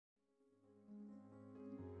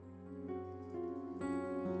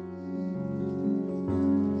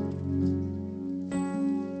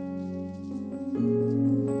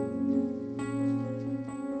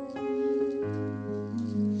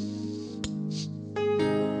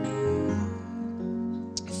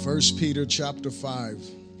First Peter chapter 5.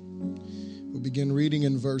 We'll begin reading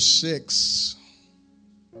in verse 6.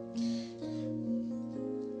 When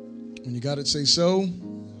you got it, say so.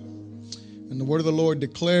 And the word of the Lord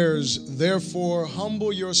declares, therefore,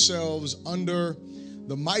 humble yourselves under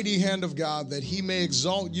the mighty hand of God, that he may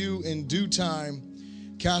exalt you in due time,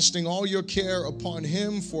 casting all your care upon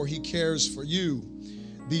him, for he cares for you.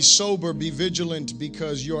 Be sober, be vigilant,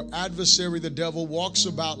 because your adversary, the devil, walks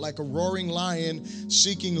about like a roaring lion,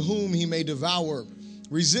 seeking whom he may devour.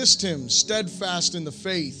 Resist him, steadfast in the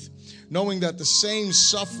faith, knowing that the same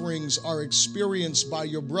sufferings are experienced by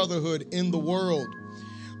your brotherhood in the world.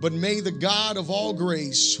 But may the God of all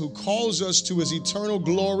grace, who calls us to his eternal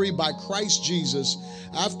glory by Christ Jesus,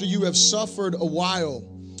 after you have suffered a while,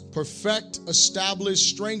 perfect,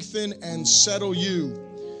 establish, strengthen, and settle you.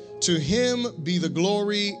 To him be the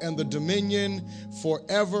glory and the dominion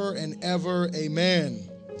forever and ever. Amen.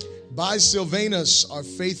 By Silvanus, our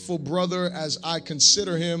faithful brother, as I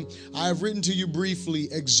consider him, I have written to you briefly,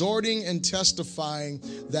 exhorting and testifying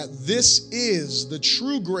that this is the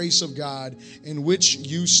true grace of God in which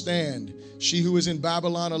you stand. She who is in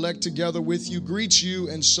Babylon, elect together with you, greets you,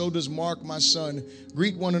 and so does Mark, my son.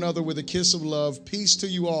 Greet one another with a kiss of love. Peace to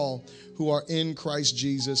you all who are in Christ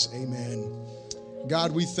Jesus. Amen.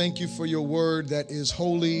 God, we thank you for your word that is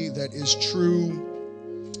holy, that is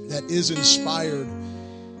true, that is inspired,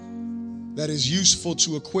 that is useful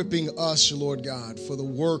to equipping us, Lord God, for the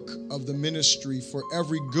work of the ministry, for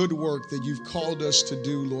every good work that you've called us to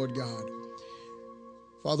do, Lord God.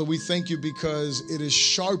 Father, we thank you because it is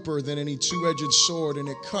sharper than any two-edged sword, and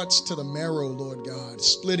it cuts to the marrow, Lord God,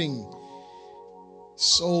 splitting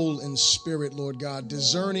soul and spirit, Lord God,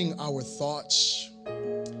 discerning our thoughts.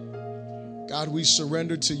 God, we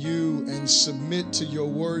surrender to you and submit to your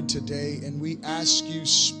word today, and we ask you,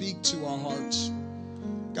 speak to our hearts.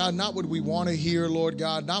 God, not what we want to hear, Lord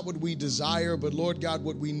God, not what we desire, but Lord God,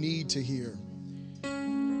 what we need to hear.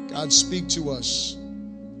 God, speak to us.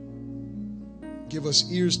 Give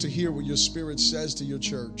us ears to hear what your Spirit says to your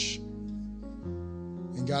church.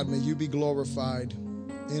 And God, may you be glorified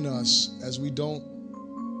in us as we don't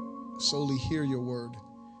solely hear your word,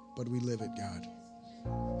 but we live it, God.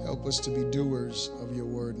 Help us to be doers of your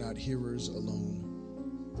word, not hearers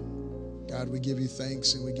alone. God, we give you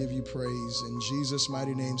thanks and we give you praise. In Jesus'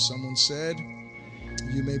 mighty name, someone said,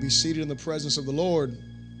 you may be seated in the presence of the Lord.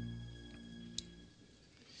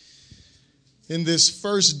 In this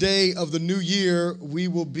first day of the new year, we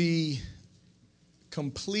will be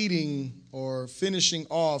completing or finishing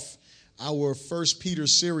off our First Peter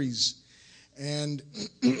series. And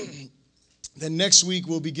then next week,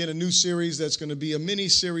 we'll begin a new series that's going to be a mini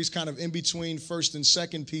series kind of in between 1st and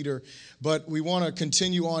 2nd Peter. But we want to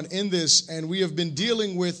continue on in this. And we have been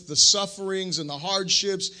dealing with the sufferings and the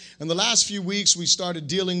hardships. And the last few weeks, we started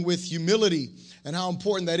dealing with humility and how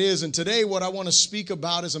important that is. And today, what I want to speak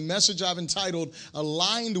about is a message I've entitled,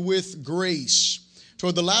 Aligned with Grace.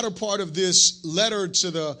 Toward the latter part of this letter to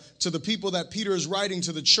the people that Peter is writing,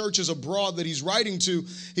 to the churches abroad that he's writing to,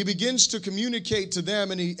 he begins to communicate to them,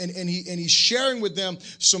 and he's sharing with them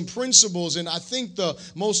some principles. And I think the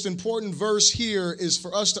most important verse here is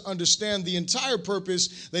for us to understand the entire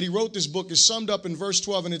purpose that he wrote this book is summed up in verse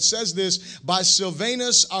 12, and it says this, by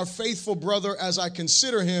Silvanus, our faithful brother, as I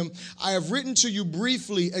consider him, I have written to you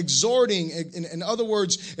briefly, exhorting, in other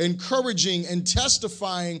words, encouraging and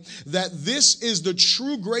testifying that this is the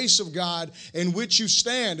true grace of God in which you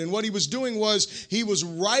stand. And what he was doing was he was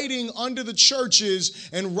writing under the churches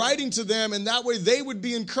and writing to them, and that way they would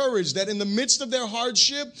be encouraged that in the midst of their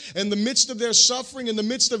hardship, in the midst of their suffering, in the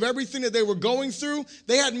midst of everything that they were going through,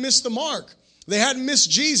 they hadn't missed the mark. They hadn't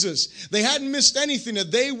missed Jesus. They hadn't missed anything,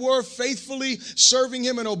 that they were faithfully serving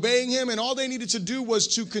him and obeying him. And all they needed to do was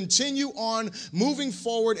to continue on moving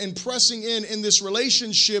forward and pressing in this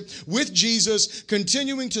relationship with Jesus,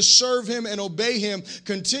 continuing to serve him and obey him,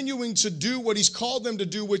 continuing to do what he's called them to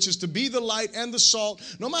do, which is to be the light and the salt,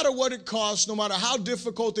 no matter what it costs, no matter how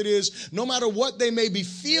difficult it is, no matter what they may be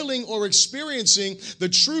feeling or experiencing. The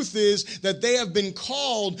truth is that they have been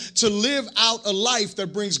called to live out a life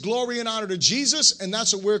that brings glory and honor to Jesus, and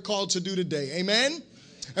that's what we're called to do today. Amen?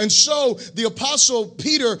 And so the Apostle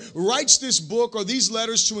Peter writes this book or these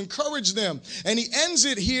letters to encourage them. And he ends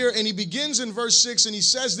it here, and he begins in verse 6, and he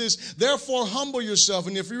says this, therefore humble yourself.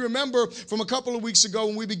 And if you remember from a couple of weeks ago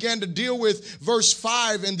when we began to deal with verse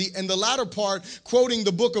 5 and the latter part, quoting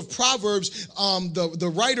the book of Proverbs,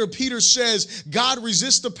 the writer Peter says, God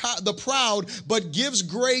resists the proud, but gives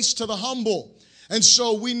grace to the humble. And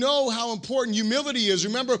so we know how important humility is.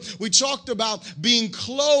 Remember, we talked about being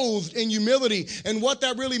clothed in humility and what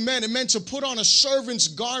that really meant. It meant to put on a servant's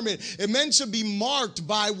garment. It meant to be marked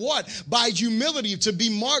by what? By humility, to be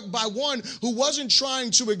marked by one who wasn't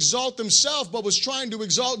trying to exalt himself, but was trying to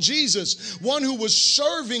exalt Jesus. One who was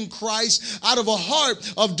serving Christ out of a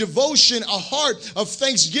heart of devotion, a heart of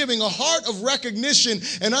thanksgiving, a heart of recognition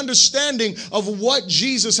and understanding of what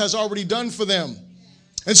Jesus has already done for them.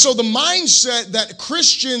 And so the mindset that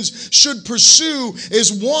Christians should pursue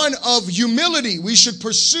is one of humility. We should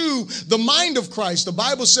pursue the mind of Christ. The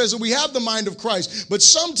Bible says that we have the mind of Christ, but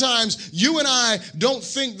sometimes you and I don't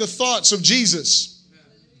think the thoughts of Jesus.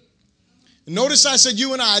 Notice I said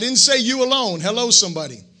you and I didn't say you alone. Hello,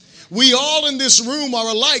 somebody. We all in this room are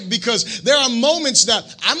alike because there are moments that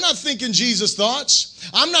I'm not thinking Jesus' thoughts.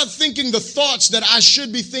 I'm not thinking the thoughts that I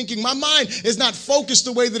should be thinking. My mind is not focused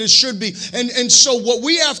the way that it should be. And so what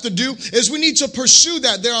we have to do is we need to pursue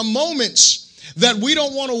that. There are moments that we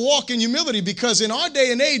don't want to walk in humility because in our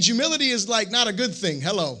day and age, humility is like not a good thing.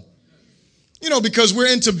 Hello. You know, because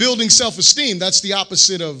we're into building self-esteem. That's the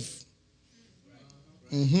opposite of,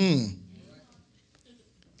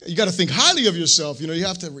 You got to think highly of yourself. You know, you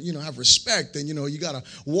have to, have respect and, you got to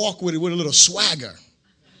walk with it with a little swagger.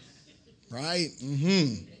 Right?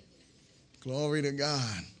 Glory to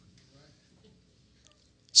God.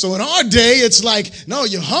 So in our day, it's like, no,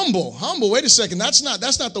 you're humble. Wait a second. That's not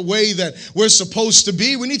the way that we're supposed to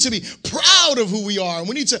be. We need to be proud of who we are. And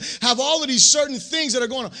we need to have all of these certain things that are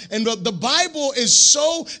going on. And the Bible is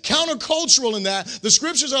so countercultural in that. The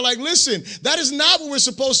scriptures are like, listen, that is not what we're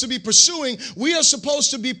supposed to be pursuing. We are supposed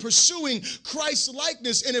to be pursuing Christ's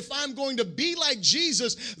likeness. And if I'm going to be like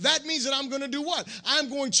Jesus, that means that I'm going to do what? I'm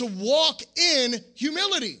going to walk in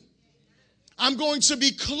humility. I'm going to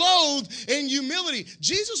be clothed in humility.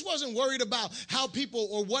 Jesus wasn't worried about how people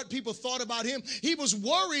or what people thought about him. He was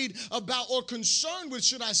worried about or concerned with,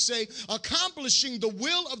 should I say, accomplishing the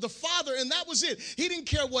will of the Father, and that was it. He didn't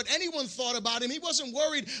care what anyone thought about him. He wasn't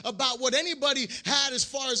worried about what anybody had as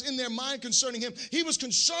far as in their mind concerning him. He was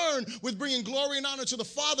concerned with bringing glory and honor to the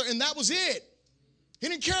Father, and that was it. He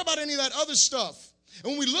didn't care about any of that other stuff.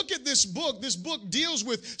 And when we look at this book deals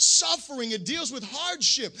with suffering. It deals with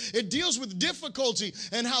hardship. It deals with difficulty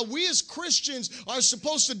and how we as Christians are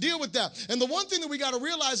supposed to deal with that. And the one thing that we got to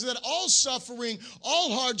realize is that all suffering, all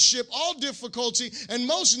hardship, all difficulty, and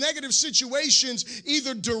most negative situations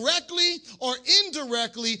either directly or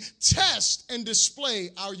indirectly test and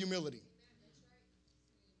display our humility.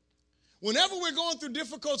 Whenever we're going through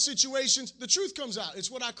difficult situations, the truth comes out. It's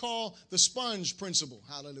what I call the sponge principle.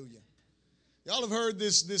 Hallelujah. Y'all have heard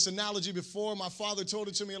this analogy before. My father told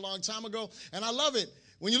it to me a long time ago, and I love it.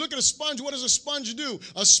 When you look at a sponge, what does a sponge do?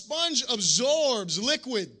 A sponge absorbs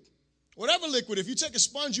liquid. Whatever liquid. If you take a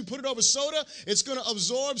sponge, you put it over soda, it's going to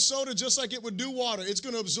absorb soda just like it would do water. It's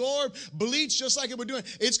going to absorb bleach just like it would do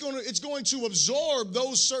it. It's going to absorb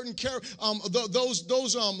those certain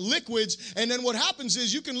liquids, and then what happens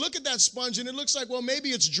is you can look at that sponge and it looks like, well, maybe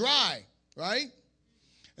it's dry, right?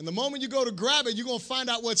 And the moment you go to grab it, you're going to find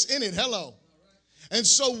out what's in it. Hello. And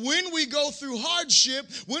so when we go through hardship,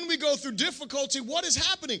 when we go through difficulty, what is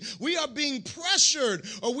happening? We are being pressured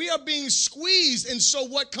or we are being squeezed. And so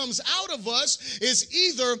what comes out of us is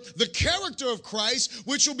either the character of Christ,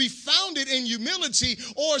 which will be founded in humility,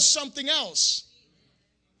 or something else.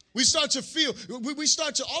 We start to feel,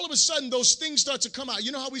 all of a sudden, those things start to come out.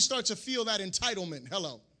 You know how we start to feel that entitlement?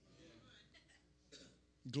 Hello.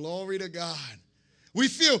 Glory to God. We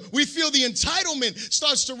feel the entitlement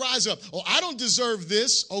starts to rise up. Oh, I don't deserve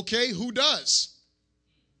this. Okay, who does?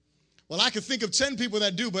 Well, I can think of 10 people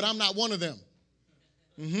that do, but I'm not one of them.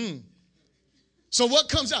 So what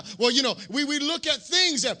comes out? Well, we look at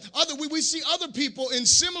things that we see other people in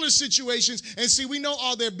similar situations and see we know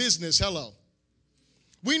all their business. Hello.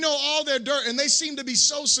 We know all their dirt, and they seem to be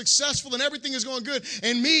so successful, and everything is going good.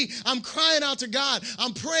 And me, I'm crying out to God.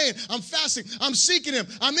 I'm praying. I'm fasting. I'm seeking him.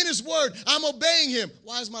 I'm in his word. I'm obeying him.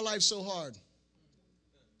 Why is my life so hard?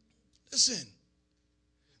 Listen,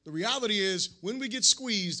 the reality is when we get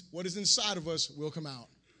squeezed, what is inside of us will come out.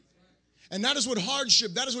 And that is what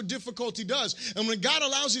hardship, that is what difficulty does. And when God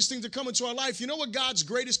allows these things to come into our life, you know what God's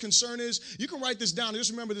greatest concern is? You can write this down and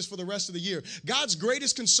just remember this for the rest of the year. God's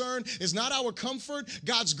greatest concern is not our comfort.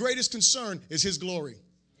 God's greatest concern is his glory.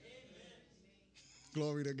 Amen.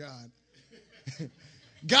 Glory to God.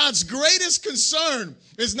 God's greatest concern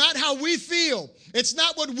is not how we feel. It's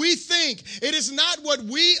not what we think. It is not what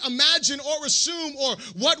we imagine or assume or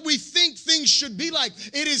what we think things should be like.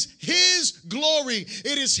 It is His glory.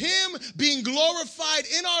 It is Him being glorified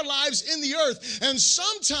in our lives in the earth. And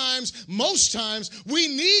sometimes, most times, we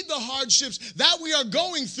need the hardships that we are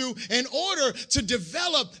going through in order to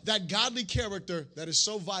develop that godly character that is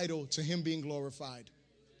so vital to Him being glorified.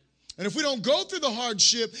 And if we don't go through the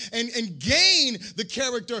hardship and gain the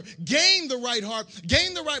character, gain the right heart,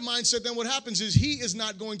 gain the right mindset, then what happens is He is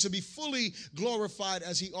not going to be fully glorified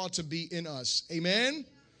as He ought to be in us. Amen?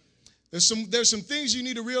 There's some things you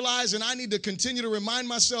need to realize, and I need to continue to remind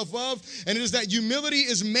myself of, and it is that humility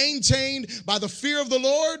is maintained by the fear of the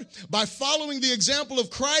Lord, by following the example of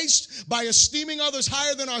Christ, by esteeming others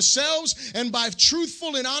higher than ourselves, and by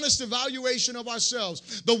truthful and honest evaluation of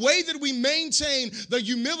ourselves. The way that we maintain the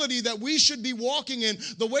humility that we should be walking in,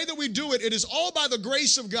 the way that we do it, it is all by the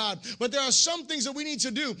grace of God. But there are some things that we need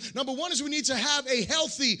to do. Number one is we need to have a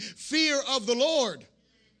healthy fear of the Lord.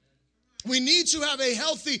 We need to have a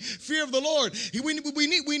healthy fear of the Lord. We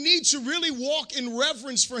need to really walk in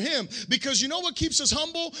reverence for Him, because you know what keeps us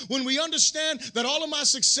humble? When we understand that all of my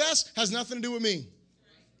success has nothing to do with me.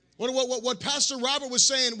 What Pastor Robert was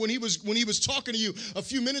saying when he was talking to you a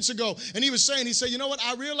few minutes ago, and he said, you know what,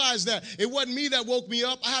 I realized that it wasn't me that woke me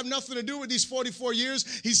up. I have nothing to do with these 44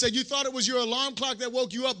 years. He said, you thought it was your alarm clock that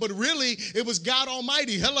woke you up, but really it was God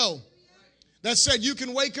Almighty. Hello. That said you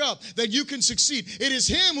can wake up, that you can succeed. It is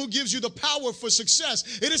Him who gives you the power for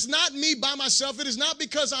success. It is not me by myself. It is not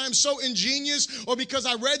because I am so ingenious or because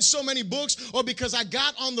I read so many books or because I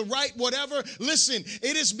got on the right whatever. Listen,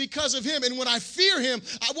 it is because of Him. And when I fear Him,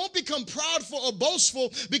 I won't become proudful or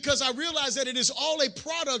boastful, because I realize that it is all a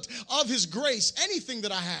product of His grace, anything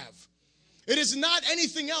that I have. It is not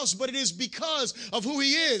anything else, but it is because of who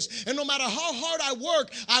He is. And no matter how hard I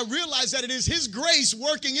work, I realize that it is His grace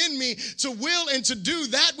working in me to will and to do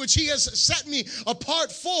that which He has set me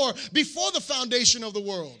apart for before the foundation of the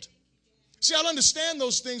world. See, I'll understand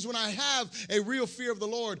those things when I have a real fear of the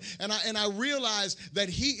Lord, and I realize that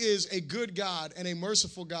He is a good God and a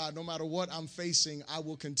merciful God. No matter what I'm facing, I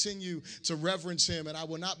will continue to reverence Him, and I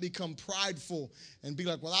will not become prideful and be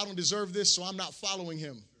like, well, I don't deserve this, so I'm not following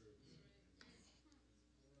Him.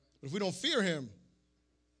 But if we don't fear Him,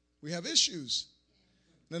 we have issues.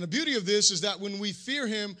 And the beauty of this is that when we fear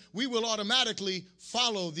Him, we will automatically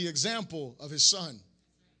follow the example of His Son.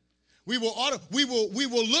 We will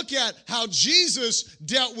look at how Jesus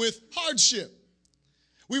dealt with hardship.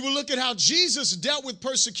 We will look at how Jesus dealt with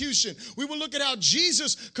persecution. We will look at how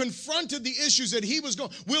Jesus confronted the issues that He was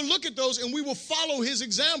going. We'll look at those and we will follow His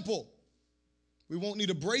example. We won't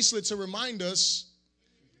need a bracelet to remind us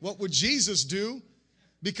what would Jesus do,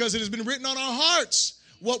 because it has been written on our hearts,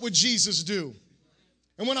 what would Jesus do?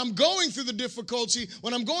 And when I'm going through the difficulty,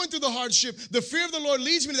 when I'm going through the hardship, the fear of the Lord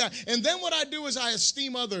leads me to that. And then what I do is I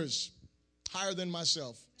esteem others higher than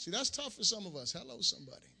myself. See, that's tough for some of us. Hello,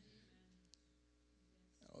 somebody.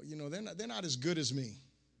 Oh, you know, they're not as good as me.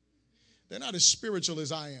 They're not as spiritual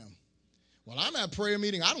as I am. Well, I'm at prayer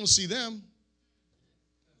meeting. I don't see them.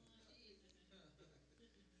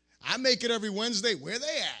 I make it every Wednesday. Where they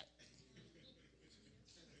at?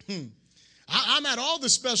 I'm at all the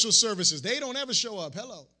special services. They don't ever show up.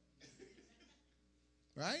 Hello.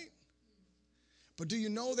 Right? But do you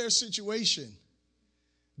know their situation?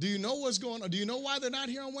 Do you know what's going on? Do you know why they're not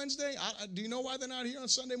here on Wednesday? Do you know why they're not here on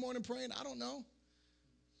Sunday morning praying? I don't know.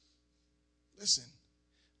 Listen,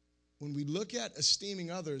 when we look at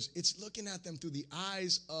esteeming others, it's looking at them through the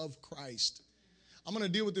eyes of Christ. I'm going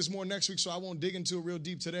to deal with this more next week, so I won't dig into it real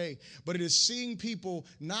deep today. But it is seeing people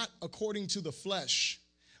not according to the flesh,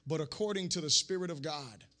 but according to the Spirit of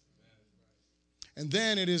God. And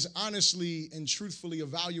then it is honestly and truthfully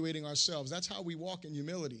evaluating ourselves. That's how we walk in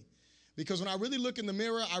humility. Because when I really look in the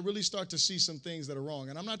mirror, I really start to see some things that are wrong.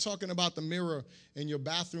 And I'm not talking about the mirror in your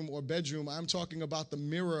bathroom or bedroom. I'm talking about the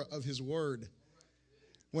mirror of His Word.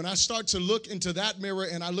 When I start to look into that mirror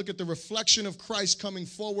and I look at the reflection of Christ coming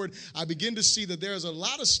forward, I begin to see that there's a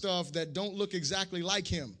lot of stuff that don't look exactly like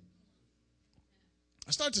Him.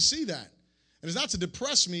 I start to see that. And it's not to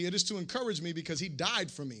depress me, it is to encourage me, because He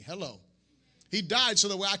died for me. Hello. He died so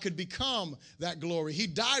that way I could become that glory. He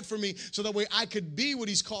died for me so that way I could be what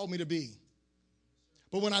He's called me to be.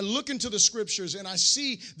 But when I look into the scriptures and I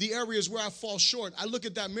see the areas where I fall short, I look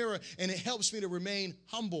at that mirror and it helps me to remain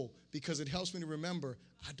humble, because it helps me to remember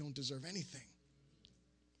I don't deserve anything.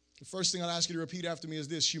 The first thing I'll ask you to repeat after me is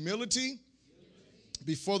this: humility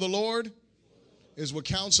before the Lord is what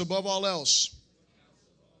counts above all else.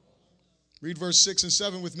 Read verse 6 and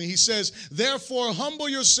 7 with me. He says, therefore humble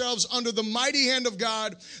yourselves under the mighty hand of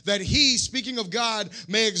God, that he, speaking of God,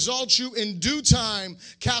 may exalt you in due time,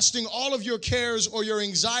 casting all of your cares or your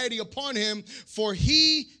anxiety upon him, for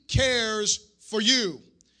he cares for you.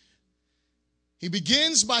 He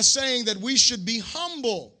begins by saying that we should be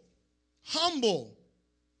humble. Humble.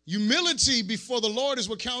 Humility before the Lord is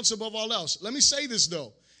what counts above all else. Let me say this,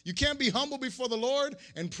 though. You can't be humble before the Lord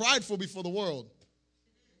and prideful before the world.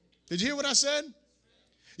 Did you hear what I said?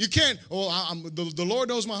 You can't, the Lord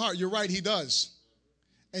knows my heart. You're right, he does.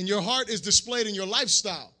 And your heart is displayed in your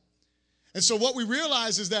lifestyle. And so what we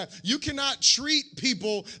realize is that you cannot treat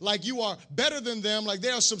people like you are better than them, like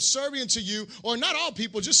they are subservient to you, or not all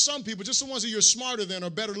people, just some people, just the ones that you're smarter than or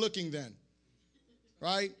better looking than,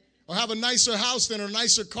 right? Or have a nicer house than or a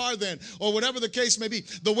nicer car than, or whatever the case may be,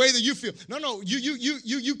 the way that you feel. No,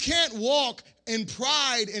 you can't walk in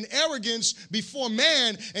pride and arrogance before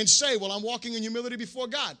man and say, well, I'm walking in humility before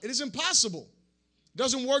God. It is impossible. It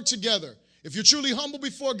doesn't work together. If you're truly humble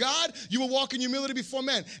before God, you will walk in humility before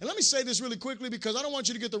man. And let me say this really quickly because I don't want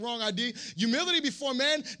you to get the wrong idea. Humility before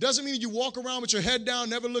man doesn't mean you walk around with your head down,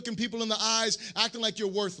 never looking people in the eyes, acting like you're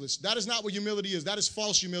worthless. That is not what humility is. That is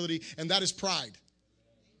false humility, and that is pride.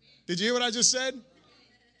 Did you hear what I just said?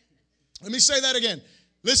 Let me say that again.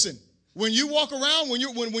 Listen, when you walk around, when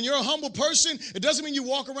you're a humble person, it doesn't mean you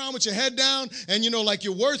walk around with your head down and, like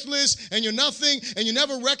you're worthless and you're nothing and you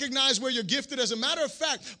never recognize where you're gifted. As a matter of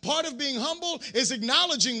fact, part of being humble is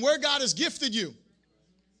acknowledging where God has gifted you.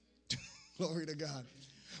 Glory to God.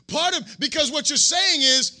 Because what you're saying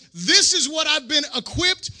is, this is what I've been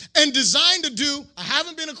equipped and designed to do. I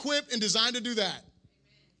haven't been equipped and designed to do that.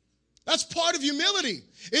 That's part of humility.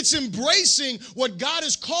 It's embracing what God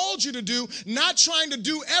has called you to do, not trying to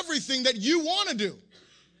do everything that you want to do.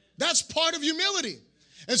 That's part of humility.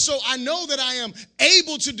 And so I know that I am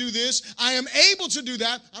able to do this. I am able to do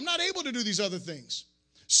that. I'm not able to do these other things.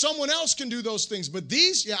 Someone else can do those things. But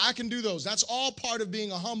these, I can do those. That's all part of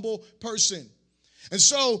being a humble person. And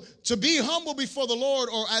so to be humble before the Lord,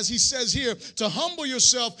 or as he says here, to humble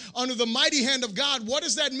yourself under the mighty hand of God, what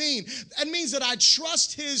does that mean? That means that I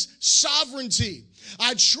trust his sovereignty.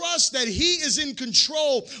 I trust that he is in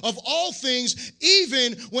control of all things,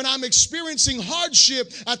 even when I'm experiencing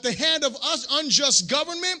hardship at the hand of unjust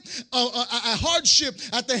government, a hardship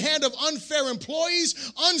at the hand of unfair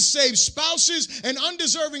employees, unsaved spouses, and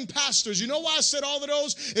undeserving pastors. You know why I said all of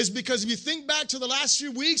those? Is because if you think back to the last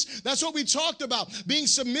few weeks, that's what we talked about. Being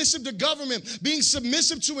submissive to government, being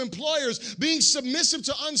submissive to employers, being submissive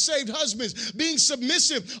to unsaved husbands, being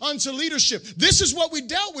submissive unto leadership. This is what we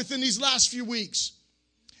dealt with in these last few weeks.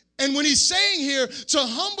 And when he's saying here to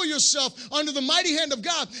humble yourself under the mighty hand of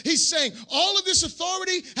God, he's saying all of this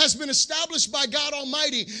authority has been established by God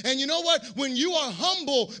Almighty. And you know what? When you are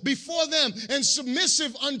humble before them and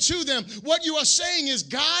submissive unto them, what you are saying is,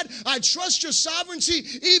 God, I trust your sovereignty,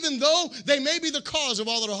 even though they may be the cause of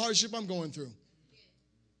all of the hardship I'm going through.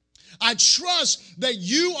 I trust that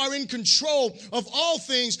you are in control of all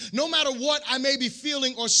things, no matter what I may be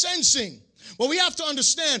feeling or sensing. What we have to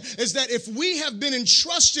understand is that if we have been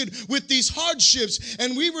entrusted with these hardships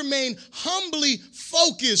and we remain humbly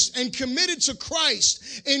focused and committed to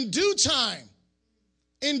Christ, in due time,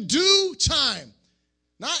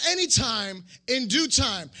 not any time, in due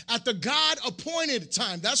time, at the God-appointed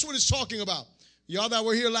time. That's what it's talking about. Y'all that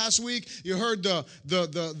were here last week, you heard the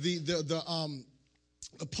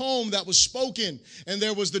poem that was spoken, and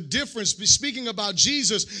there was the difference. Speaking about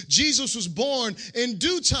Jesus, Jesus was born in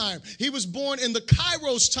due time. He was born in the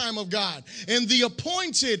Kairos time of God, in the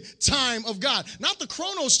appointed time of God, not the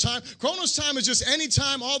Chronos time. Chronos time is just any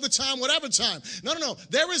time, all the time, whatever time. No.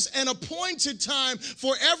 There is an appointed time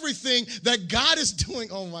for everything that God is doing.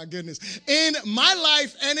 Oh my goodness. In my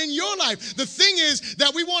life and in your life. The thing is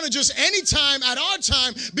that we want to just any time at our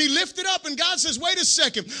time be lifted up, and God says, wait a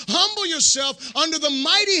second, humble yourself under the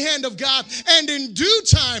mighty hand of God, and in due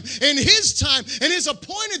time, in his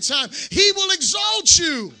appointed time, he will exalt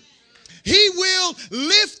you. He will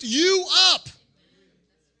lift you up.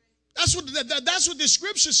 That's what this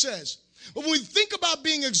scripture says. But when we think about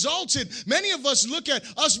being exalted, many of us look at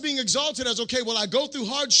us being exalted as, okay, well, I go through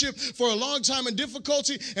hardship for a long time and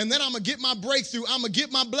difficulty, and then I'm going to get my breakthrough. I'm going to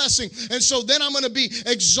get my blessing. And so then I'm going to be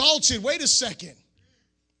exalted. Wait a second.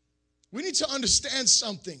 We need to understand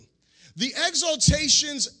something. The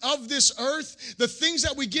exaltations of this earth, the things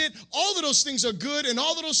that we get, all of those things are good and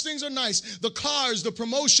all of those things are nice. The cars, the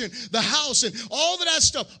promotion, the house, and all of that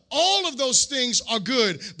stuff, all of those things are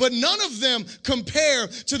good. But none of them compare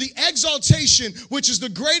to the exaltation, which is the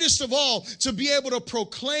greatest of all, to be able to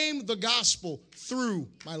proclaim the gospel through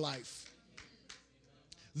my life.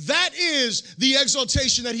 That is the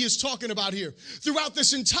exaltation that he is talking about here. Throughout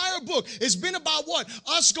this entire book, it's been about what?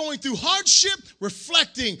 Us going through hardship,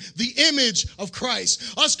 reflecting the image of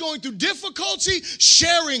Christ. Us going through difficulty,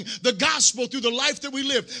 sharing the gospel through the life that we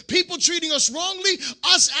live. People treating us wrongly,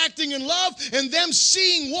 us acting in love, and them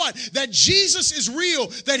seeing what? That Jesus is real,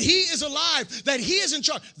 that he is alive, that he is in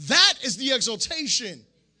charge. That is the exaltation.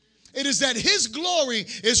 It is that his glory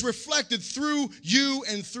is reflected through you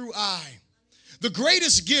and through I. The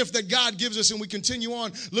greatest gift that God gives us, and we continue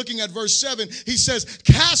on looking at verse 7, he says,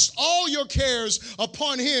 cast all your cares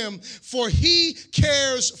upon him, for he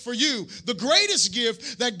cares for you. The greatest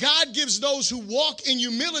gift that God gives those who walk in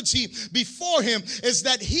humility before him is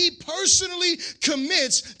that he personally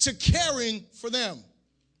commits to caring for them.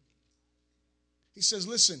 He says,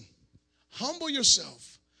 listen, humble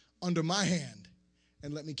yourself under my hand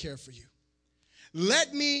and let me care for you.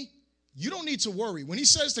 You don't need to worry. When he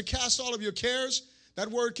says to cast all of your cares,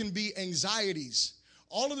 that word can be anxieties.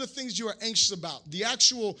 All of the things you are anxious about. The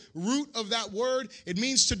actual root of that word, it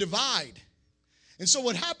means to divide. And so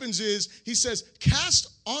what happens is, he says,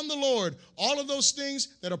 cast on the Lord all of those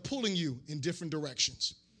things that are pulling you in different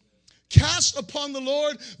directions. Cast upon the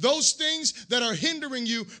Lord those things that are hindering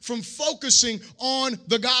you from focusing on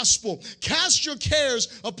the gospel. Cast your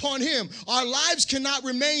cares upon him. Our lives cannot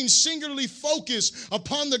remain singularly focused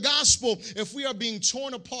upon the gospel if we are being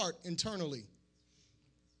torn apart internally.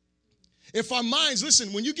 If our minds,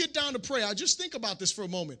 listen, when you get down to pray, I just think about this for a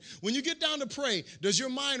moment. When you get down to pray, does your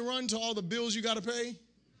mind run to all the bills you got to pay?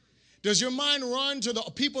 Does your mind run to the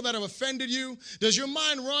people that have offended you? Does your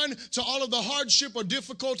mind run to all of the hardship or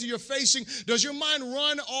difficulty you're facing? Does your mind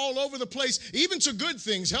run all over the place, even to good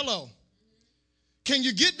things? Hello. Can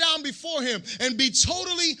you get down before him and be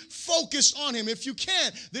totally focused on him? If you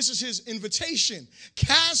can't, this is his invitation.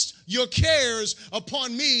 Cast your cares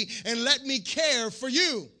upon me and let me care for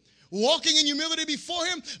you. Walking in humility before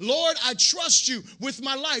him, Lord, I trust you with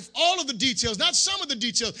my life. All of the details, not some of the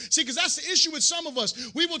details. See, because that's the issue with some of us.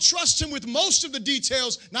 We will trust him with most of the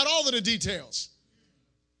details, not all of the details.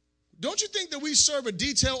 Don't you think that we serve a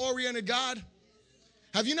detail-oriented God?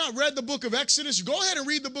 Have you not read the book of Exodus? Go ahead and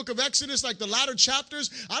read the book of Exodus, like the latter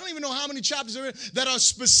chapters. I don't even know how many chapters there are that are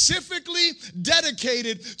specifically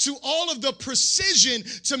dedicated to all of the precision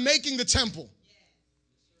to making the temple.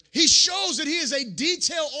 He shows that he is a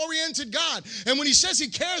detail-oriented God. And when he says he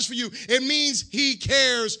cares for you, it means he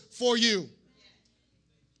cares for you.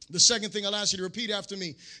 The second thing I'll ask you to repeat after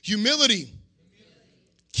me. Humility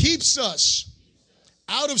keeps us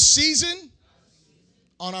out of season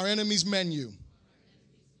on our enemy's menu.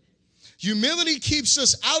 Humility keeps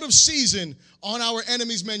us out of season on our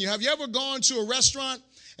enemy's menu. Have you ever gone to a restaurant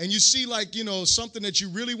and you see, like, you know, something that you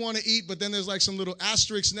really want to eat, but then there's like some little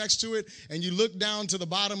asterisks next to it, and you look down to the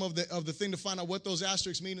bottom of the thing to find out what those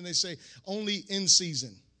asterisks mean, and they say only in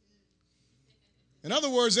season. In other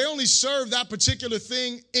words, they only serve that particular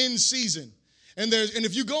thing in season. And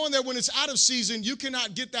if you go in there when it's out of season, you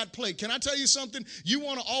cannot get that plate. Can I tell you something? You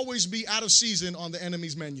want to always be out of season on the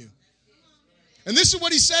enemy's menu. And this is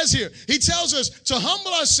what he says here. He tells us to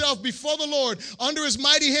humble ourselves before the Lord under his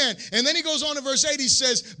mighty hand. And then he goes on in verse 8, he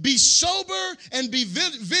says, be sober and be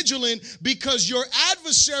vigilant, because your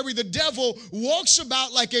adversary, the devil, walks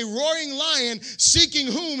about like a roaring lion, seeking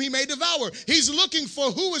whom he may devour. He's looking for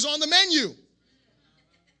who is on the menu.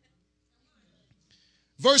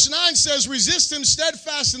 Verse 9 says, resist him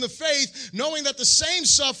steadfast in the faith, knowing that the same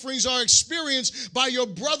sufferings are experienced by your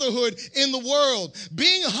brotherhood in the world.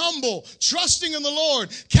 Being humble, trusting in the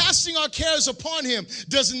Lord, casting our cares upon him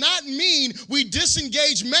does not mean we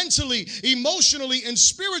disengage mentally, emotionally, and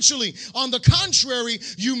spiritually. On the contrary,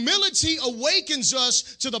 humility awakens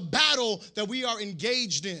us to the battle that we are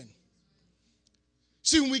engaged in.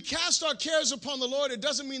 See, when we cast our cares upon the Lord, it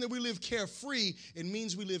doesn't mean that we live carefree. It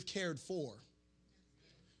means we live cared for.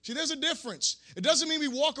 See, there's a difference. It doesn't mean we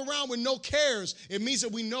walk around with no cares. It means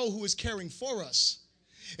that we know who is caring for us.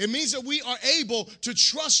 It means that we are able to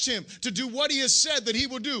trust him, to do what he has said that he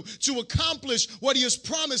will do, to accomplish what he has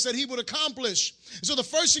promised that he would accomplish. So the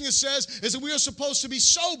first thing it says is that we are supposed to be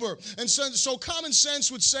sober. And so common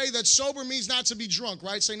sense would say that sober means not to be drunk,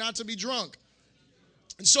 right? Say not to be drunk.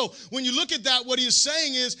 And so when you look at that, what he is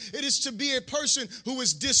saying is it is to be a person who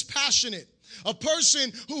is dispassionate. A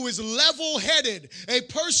person who is level-headed, a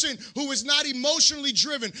person who is not emotionally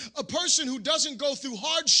driven, a person who doesn't go through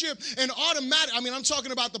hardship and I'm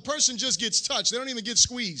talking about the person just gets touched. They don't even get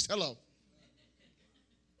squeezed. Hello.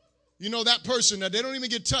 You know that person that they don't even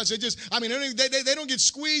get touched. They don't get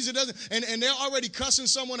squeezed. And they're already cussing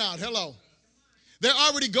someone out. Hello. They're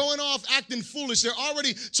already going off acting foolish. They're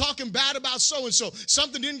already talking bad about so-and-so.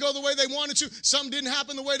 Something didn't go the way they wanted to. Something didn't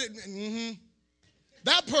happen the way that,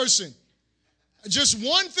 That person. Just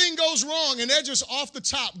one thing goes wrong and they're just off the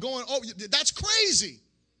top going, oh, that's crazy.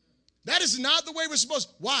 That is not the way we're supposed.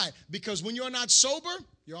 Why? Because when you're not sober,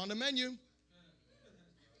 you're on the menu.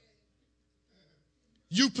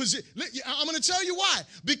 I'm going to tell you why.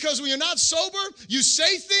 Because when you're not sober, you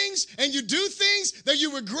say things and you do things that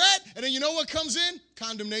you regret, and then you know what comes in?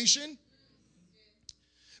 Condemnation.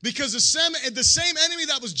 Because the same enemy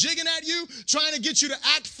that was jigging at you, trying to get you to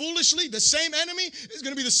act foolishly, the same enemy is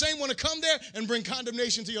going to be the same one to come there and bring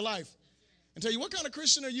condemnation to your life. And tell you, what kind of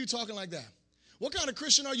Christian are you talking like that? What kind of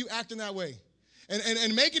Christian are you acting that way?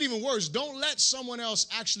 And make it even worse, don't let someone else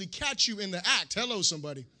actually catch you in the act. Hello,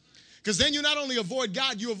 somebody. Because then you not only avoid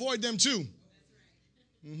God, you avoid them too.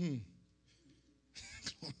 Glory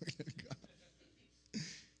to God.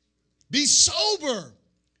 Be sober.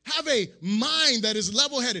 Have a mind that is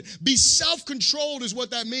level-headed. Be self-controlled is what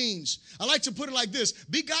that means. I like to put it like this.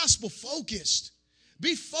 Be gospel-focused.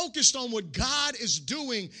 Be focused on what God is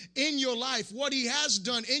doing in your life, what he has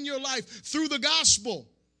done in your life through the gospel.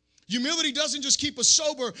 Humility doesn't just keep us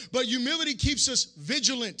sober, but humility keeps us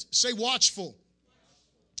vigilant. Say watchful.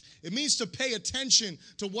 It means to pay attention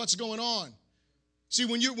to what's going on. See,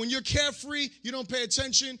 when you're carefree, you don't pay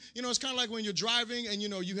attention. It's kind of like when you're driving and,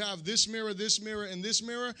 you have this mirror, and this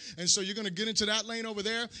mirror. And so you're going to get into that lane over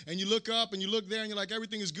there, and you look up and you look there and you're like,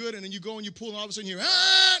 everything is good. And then you go and you pull, and all of a sudden you hear,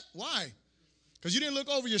 why? Because you didn't look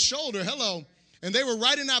over your shoulder. Hello. And they were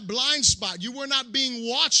right in that blind spot. You were not being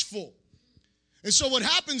watchful. And so what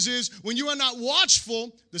happens is when you are not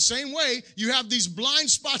watchful, the same way you have these blind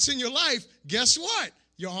spots in your life, guess what?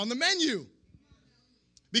 You're on the menu.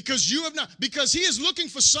 Because he is looking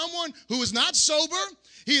for someone who is not sober.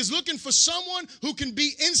 He is looking for someone who can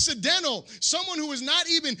be incidental, someone who is not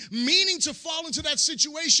even meaning to fall into that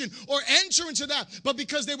situation or enter into that. But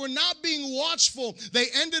because they were not being watchful, they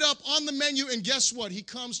ended up on the menu, and guess what? He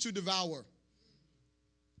comes to devour.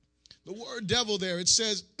 The word devil there, it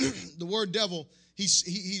says, the word devil,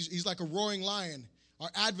 he's like a roaring lion, our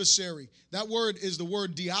adversary. That word is the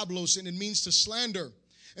word diablos, and it means to slander.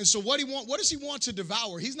 And so what does he want to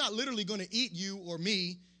devour? He's not literally going to eat you or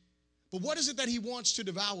me, but what is it that he wants to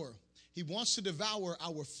devour? He wants to devour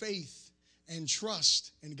our faith and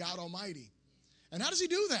trust in God Almighty. And how does he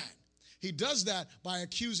do that? He does that by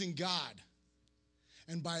accusing God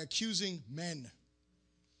and by accusing men.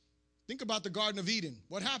 Think about the Garden of Eden.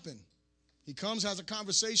 What happened? He comes, has a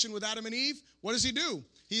conversation with Adam and Eve. What does he do?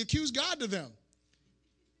 He accused God to them.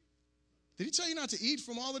 Did he tell you not to eat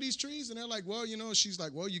from all of these trees? And they're like, well, she's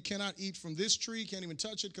like, well, you cannot eat from this tree. Can't even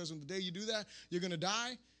touch it because on the day you do that, you're going to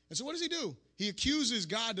die. And so what does he do? He accuses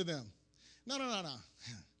God to them. No.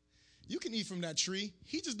 You can eat from that tree.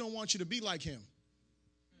 He just don't want you to be like him.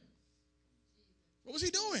 What was he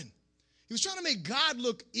doing? He was trying to make God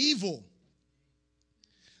look evil.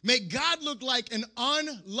 Make God look like an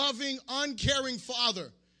unloving, uncaring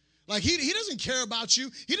father. Like he doesn't care about you.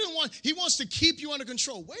 He wants to keep you under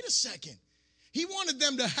control. Wait a second. He wanted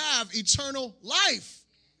them to have eternal life.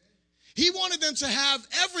 He wanted them to have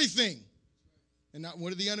everything. And now, what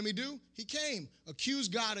did the enemy do? He came,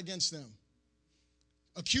 accused God against them.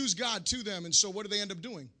 Accused God to them. And so what did they end up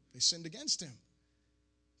doing? They sinned against him.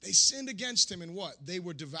 They sinned against him, and what? They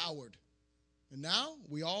were devoured. And now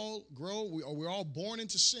we all grow, we're all born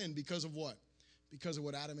into sin because of what? Because of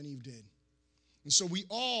what Adam and Eve did. And so we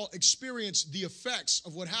all experience the effects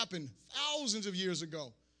of what happened thousands of years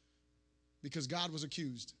ago because God was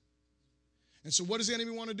accused. And so what does the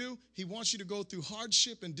enemy want to do? He wants you to go through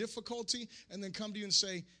hardship and difficulty and then come to you and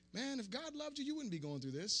say, man, if God loved you, you wouldn't be going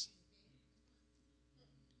through this.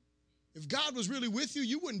 If God was really with you,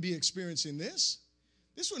 you wouldn't be experiencing this.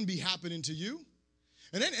 This wouldn't be happening to you.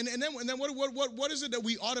 And then what is it that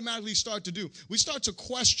we automatically start to do? We start to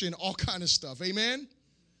question all kind of stuff. Amen?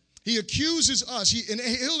 He accuses us. And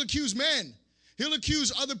he'll accuse men. He'll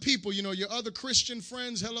accuse other people, your other Christian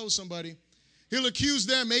friends. Hello, somebody. He'll accuse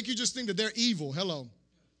them, make you just think that they're evil. Hello.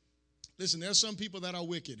 Listen, there's some people that are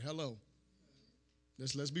wicked. Hello.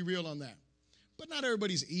 Let's be real on that. But not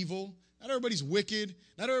everybody's evil. Not everybody's wicked.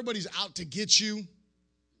 Not everybody's out to get you.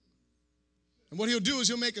 And what he'll do is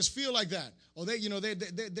he'll make us feel like that. Oh, they're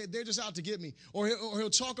just out to get me. Or he'll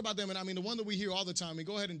talk about them. And I mean, the one that we hear all the time,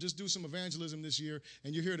 go ahead and just do some evangelism this year.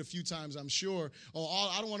 And you hear it a few times, I'm sure. Oh,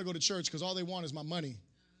 I don't want to go to church because all they want is my money.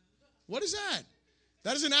 What is that?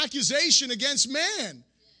 That is an accusation against man.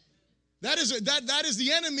 That is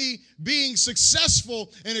the enemy being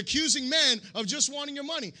successful in accusing men of just wanting your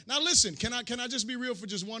money. Now listen, can I just be real for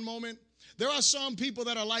just one moment? There are some people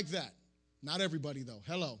that are like that. Not everybody, though.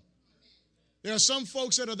 Hello. There are some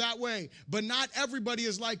folks that are that way, but not everybody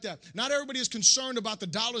is like that. Not everybody is concerned about the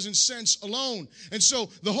dollars and cents alone. And so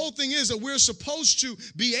the whole thing is that we're supposed to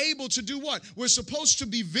be able to do what? We're supposed to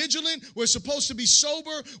be vigilant. We're supposed to be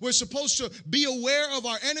sober. We're supposed to be aware of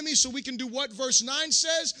our enemy so we can do what verse 9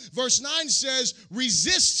 says? Verse 9 says,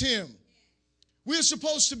 resist him. We're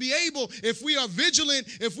supposed to be able, if we are vigilant,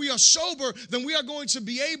 if we are sober, then we are going to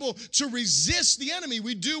be able to resist the enemy.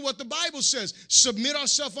 We do what the Bible says. Submit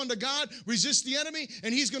ourselves unto God, resist the enemy,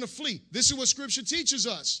 and he's going to flee. This is what Scripture teaches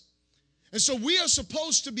us. And so we are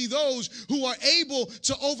supposed to be those who are able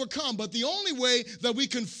to overcome. But the only way that we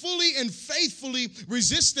can fully and faithfully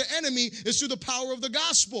resist the enemy is through the power of the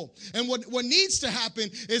gospel. And what needs to happen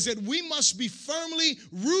is that we must be firmly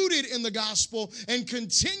rooted in the gospel and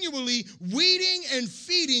continually weeding and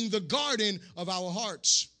feeding the garden of our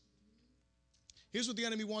hearts. Here's what the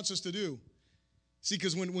enemy wants us to do. See,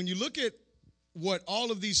 because when you look at what all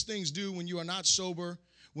of these things do when you are not sober,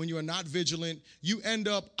 when you are not vigilant, you end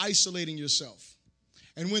up isolating yourself.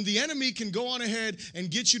 And when the enemy can go on ahead and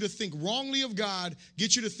get you to think wrongly of God,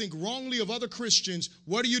 get you to think wrongly of other Christians,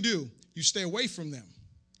 what do? You stay away from them.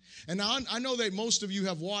 And now I know that most of you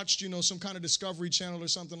have watched, some kind of Discovery Channel or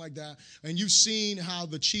something like that, and you've seen how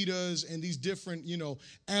the cheetahs and these different,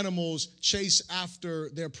 animals chase after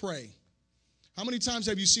their prey. How many times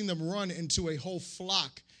have you seen them run into a whole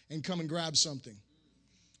flock and come and grab something?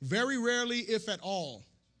 Very rarely, if at all.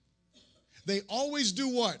 They always do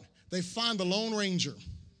what? They find the Lone Ranger.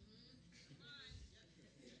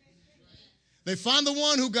 They find the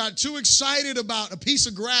one who got too excited about a piece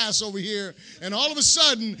of grass over here, and all of a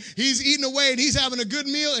sudden, he's eating away and he's having a good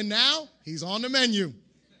meal, and now he's on the menu.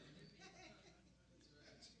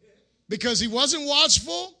 Because he wasn't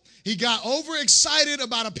watchful, he got overexcited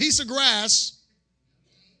about a piece of grass.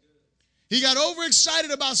 He got overexcited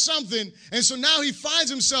about something, and so now he finds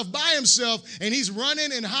himself by himself, and he's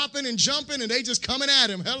running and hopping and jumping, and they just coming at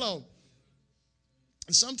him. Hello.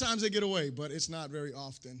 And sometimes they get away, but it's not very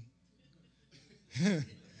often. It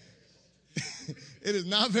is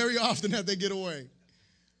not very often that they get away.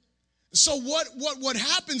 So what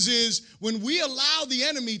happens is when we allow the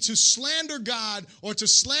enemy to slander God or to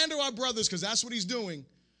slander our brothers, because that's what he's doing,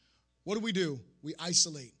 what do? We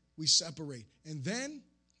isolate, we separate, and then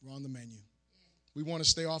we're on the menu. We want to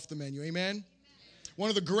stay off the menu. Amen? One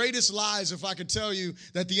of the greatest lies, if I could tell you,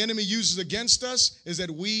 that the enemy uses against us is that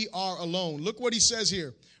we are alone. Look what he says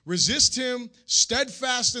here. Resist him,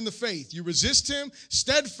 steadfast in the faith. You resist him,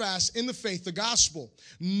 steadfast in the faith, the gospel,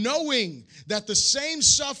 knowing that the same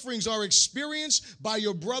sufferings are experienced by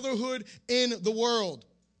your brotherhood in the world.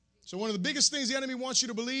 So one of the biggest things the enemy wants you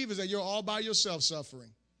to believe is that you're all by yourself suffering.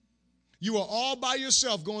 You are all by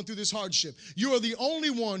yourself going through this hardship. You are the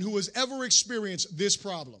only one who has ever experienced this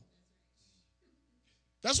problem.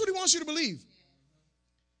 That's what he wants you to believe.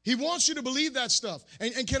 He wants you to believe that stuff.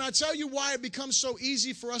 And can I tell you why it becomes so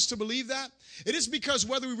easy for us to believe that? It is because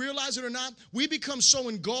whether we realize it or not, we become so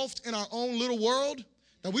engulfed in our own little world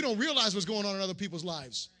that we don't realize what's going on in other people's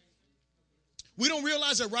lives. We don't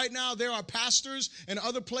realize that right now there are pastors in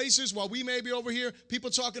other places while we may be over here, people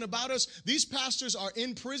talking about us. These pastors are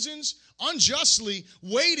in prisons unjustly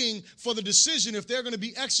waiting for the decision if they're going to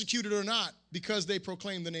be executed or not because they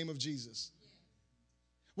proclaim the name of Jesus.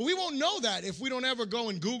 Well, we won't know that if we don't ever go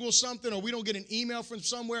and Google something or we don't get an email from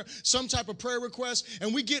somewhere, some type of prayer request,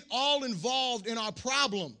 and we get all involved in our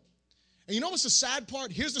problem. And you know what's the sad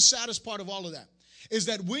part? Here's the saddest part of all of that. Is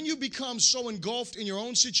that when you become so engulfed in your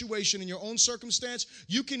own situation, in your own circumstance,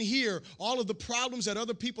 you can hear all of the problems that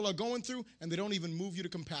other people are going through, and they don't even move you to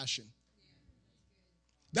compassion.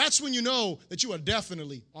 That's when you know that you are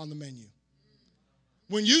definitely on the menu.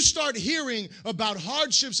 When you start hearing about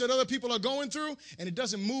hardships that other people are going through, and it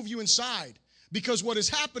doesn't move you inside. Because what is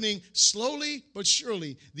happening, slowly but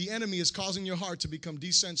surely, the enemy is causing your heart to become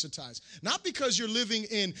desensitized. Not because you're living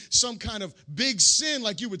in some kind of big sin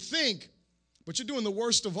like you would think, but you're doing the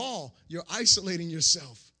worst of all. You're isolating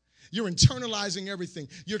yourself. You're internalizing everything.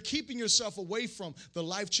 You're keeping yourself away from the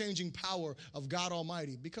life-changing power of God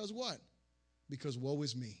Almighty. Because what? Because woe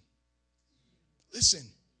is me. Listen,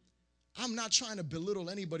 I'm not trying to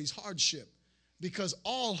belittle anybody's hardship because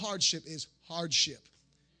all hardship is hardship.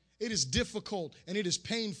 It is difficult and it is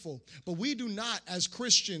painful, but we do not as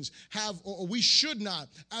Christians have, or we should not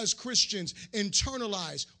as Christians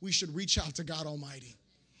internalize. We should reach out to God Almighty.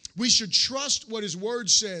 We should trust what his word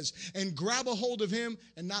says and grab a hold of him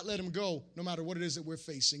and not let him go no matter what it is that we're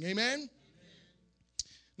facing. Amen?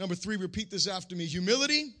 Number 3, repeat this after me.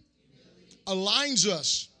 Humility aligns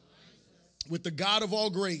us with the God of all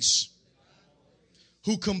grace,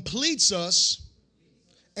 who completes us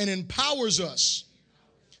and empowers us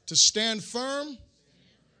to stand firm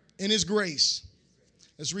in his grace.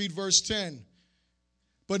 Let's read verse 10.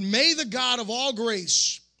 But may the God of all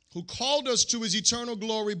grace, who called us to his eternal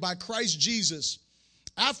glory by Christ Jesus,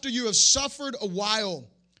 after you have suffered a while,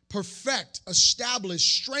 perfect,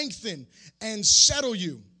 establish, strengthen, and settle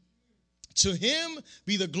you. To him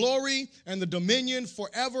be the glory and the dominion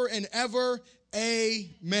forever and ever.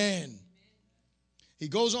 Amen. He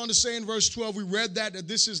goes on to say in verse 12, we read that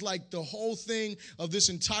this is like the whole thing of this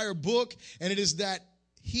entire book, and it is that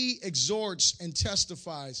he exhorts and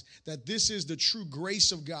testifies that this is the true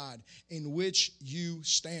grace of God in which you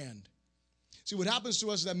stand. See, what happens to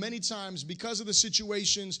us is that many times, because of the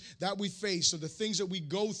situations that we face or the things that we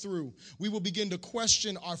go through, we will begin to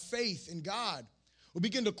question our faith in God. We'll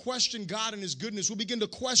begin to question God and his goodness. We'll begin to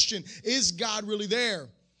question, is God really there?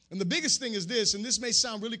 And the biggest thing is this, and this may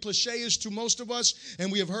sound really cliche-ish to most of us,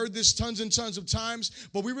 and we have heard this tons and tons of times,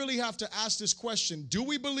 but we really have to ask this question. Do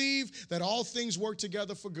we believe that all things work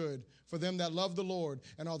together for good for them that love the Lord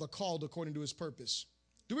and are the called according to his purpose?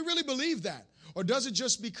 Do we really believe that? Or does it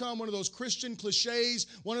just become one of those Christian cliches,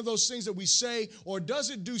 one of those things that we say? Or does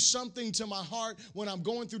it do something to my heart when I'm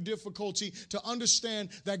going through difficulty to understand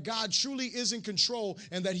that God truly is in control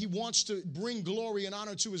and that he wants to bring glory and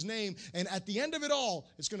honor to his name? And at the end of it all,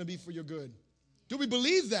 it's going to be for your good. Do we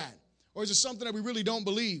believe that? Or is it something that we really don't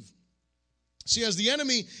believe? See, as the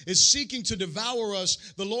enemy is seeking to devour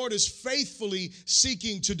us, the Lord is faithfully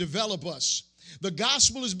seeking to develop us. The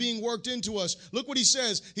gospel is being worked into us. Look what he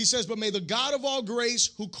says. He says, but may the God of all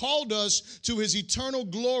grace, who called us to his eternal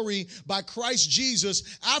glory by Christ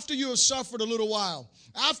Jesus, after you have suffered a little while,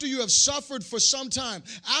 after you have suffered for some time,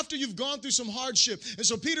 after you've gone through some hardship. And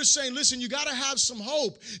so Peter's saying, listen, you got to have some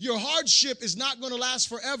hope. Your hardship is not going to last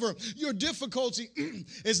forever. Your difficulty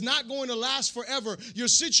is not going to last forever. Your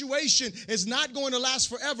situation is not going to last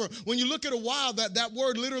forever. When you look at a while, that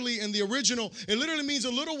word literally in the original, it literally means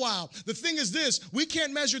a little while. The thing is this, we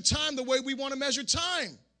can't measure time the way we want to measure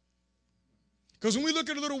time. Because when we look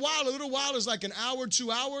at a little while is like an hour, 2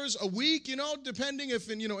 hours, a week, depending if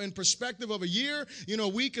in perspective of a year, a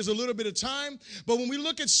week is a little bit of time. But when we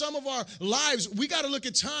look at some of our lives, we got to look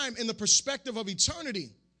at time in the perspective of eternity.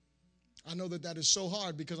 I know that is so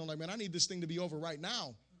hard because I'm like, man, I need this thing to be over right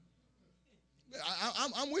now.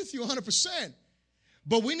 I'm with you 100%.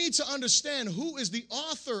 But we need to understand who is the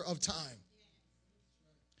author of time.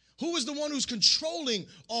 Who is the one who's controlling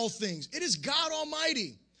all things? It is God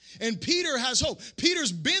Almighty. And Peter has hope.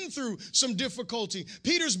 Peter's been through some difficulty.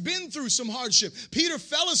 Peter's been through some hardship. Peter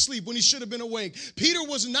fell asleep when he should have been awake. Peter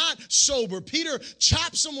was not sober. Peter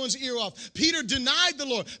chopped someone's ear off. Peter denied the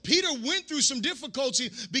Lord. Peter went through some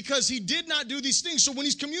difficulty because he did not do these things. So when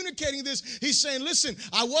he's communicating this, he's saying, listen,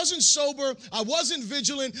 I wasn't sober. I wasn't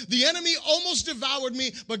vigilant. The enemy almost devoured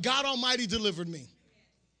me, but God Almighty delivered me.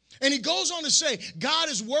 And he goes on to say, God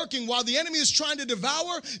is working while the enemy is trying to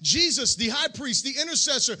devour. Jesus, the high priest, the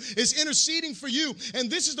intercessor, is interceding for you.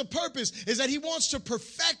 And this is the purpose, is that he wants to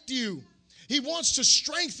perfect you. He wants to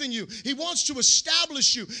strengthen you. He wants to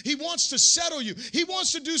establish you. He wants to settle you. He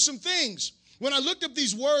wants to do some things. When I looked up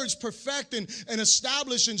these words, perfect and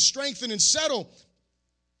establish and strengthen and settle,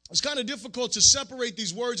 it's kind of difficult to separate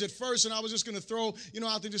these words at first, and I was just going to throw,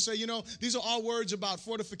 out there to say, these are all words about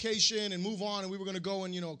fortification and move on, and we were going to go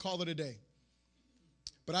and, call it a day.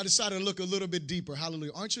 But I decided to look a little bit deeper.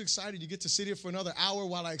 Hallelujah. Aren't you excited? You get to sit here for another hour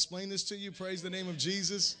while I explain this to you. Praise the name of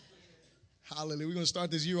Jesus. Hallelujah. We're going to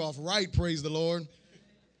start this year off right. Praise the Lord.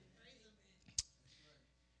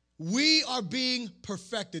 We are being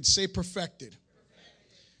perfected. Say perfected.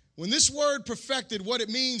 When this word perfected, what it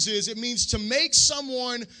means to make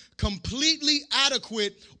someone completely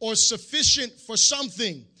adequate or sufficient for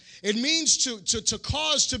something. It means to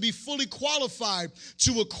cause to be fully qualified,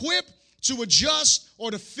 to equip, to adjust,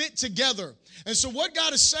 or to fit together. And so what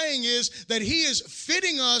God is saying is that he is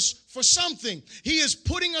fitting us for something. He is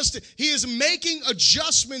he is making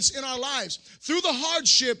adjustments in our lives. Through the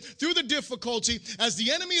hardship, through the difficulty, as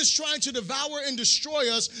the enemy is trying to devour and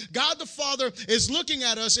destroy us, God the Father is looking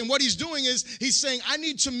at us, and what he's doing is he's saying, I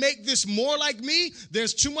need to make this more like me.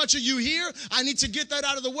 There's too much of you here. I need to get that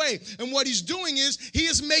out of the way. And what he's doing is he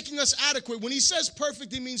is making us adequate. When he says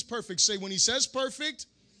perfect, he means perfect. Say, when he says perfect,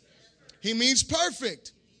 he means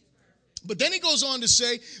perfect. But then he goes on to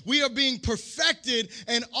say, we are being perfected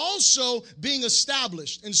and also being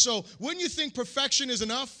established. And so wouldn't you think perfection is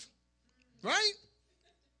enough? Right?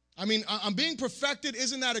 I mean, I'm being perfected.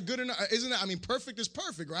 Isn't that a good enough? Perfect is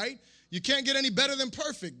perfect, right? You can't get any better than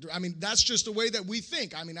perfect. I mean, that's just the way that we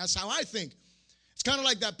think. I mean, that's how I think. It's kind of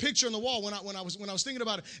like that picture on the wall. When I was thinking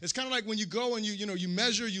about it, it's kind of like when you go and you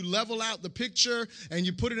measure, you level out the picture, and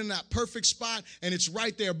you put it in that perfect spot, and it's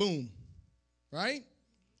right there, boom, right?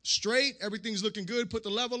 Straight, everything's looking good. Put the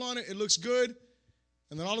level on it, it looks good,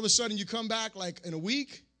 and then all of a sudden you come back like in a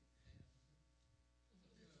week.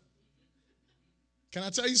 Can I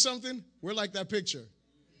tell you something? We're like that picture.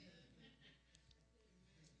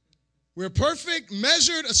 We're perfect,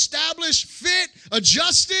 measured, established, fit,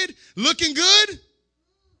 adjusted, looking good.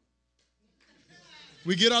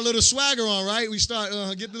 We get our little swagger on, right? We start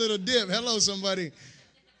get the little dip. Hello, somebody.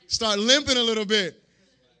 Start limping a little bit,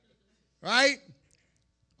 right?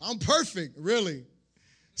 I'm perfect, really.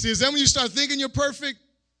 See, is that when you start thinking you're perfect?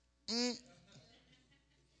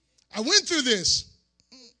 I went through this.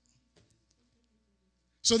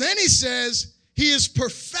 So then he says he is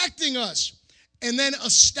perfecting us and then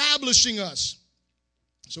establishing us.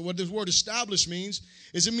 So what this word establish means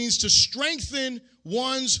is it means to strengthen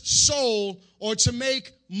one's soul or to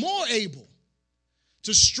make more able.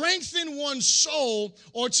 To strengthen one's soul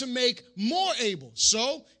or to make more able.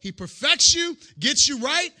 So he perfects you, gets you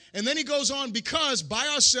right, and then he goes on, because by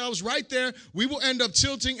ourselves right there, we will end up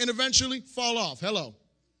tilting and eventually fall off. Hello.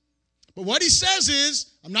 But what he says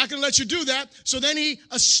is, I'm not going to let you do that. So then he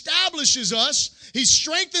establishes us. He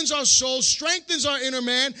strengthens our soul, strengthens our inner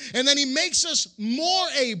man, and then he makes us more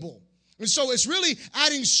able. And so it's really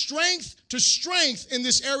adding strength to strength in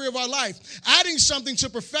this area of our life. Adding something to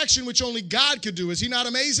perfection, which only God could do. Is he not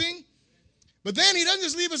amazing? But then he doesn't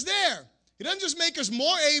just leave us there. He doesn't just make us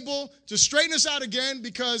more able to straighten us out again,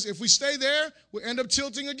 because if we stay there, we'll end up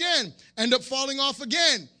tilting again, end up falling off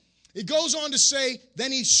again. It goes on to say,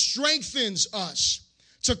 then he strengthens us.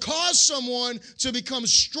 To cause someone to become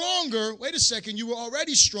stronger. Wait a second, you were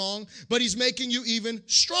already strong, but he's making you even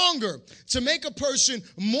stronger. To make a person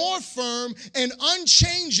more firm and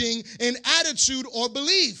unchanging in attitude or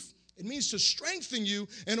belief. It means to strengthen you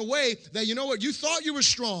in a way that, you know what, you thought you were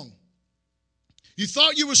strong. You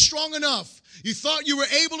thought you were strong enough. You thought you were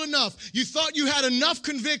able enough. You thought you had enough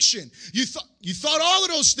conviction. You thought all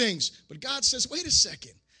of those things. But God says, wait a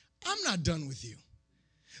second, I'm not done with you.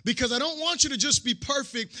 Because I don't want you to just be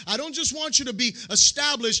perfect. I don't just want you to be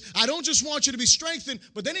established. I don't just want you to be strengthened.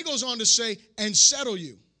 But then he goes on to say, and settle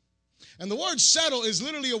you. And the word settle is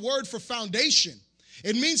literally a word for foundation.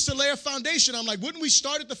 It means to lay a foundation. I'm like, wouldn't we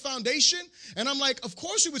start at the foundation? And I'm like, of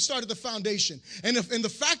course we would start at the foundation. And the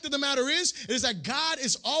fact of the matter is that God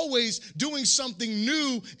is always doing something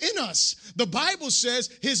new in us. The Bible says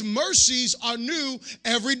his mercies are new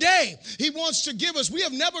every day. He wants to give us. We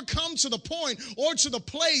have never come to the point or to the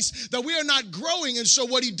place that we are not growing. And so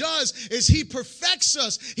what he does is he perfects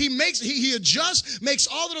us. He adjusts, makes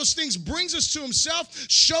all of those things, brings us to himself,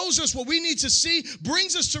 shows us what we need to see,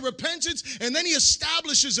 brings us to repentance, and then he establishes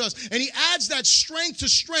us, and he adds that strength to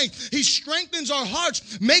strength. He strengthens our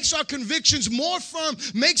hearts, makes our convictions more firm,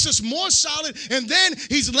 makes us more solid, and then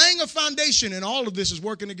he's laying a foundation, and all of this is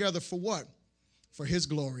working together for what? For his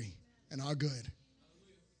glory and our good.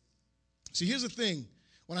 See, here's the thing.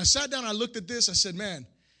 When I sat down, I looked at this, I said, man,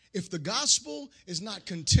 if the gospel is not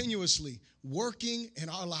continuously working in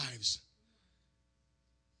our lives,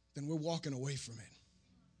 then we're walking away from it.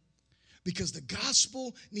 Because the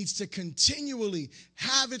gospel needs to continually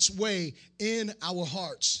have its way in our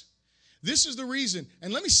hearts. This is the reason.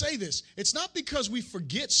 And let me say this. It's not because we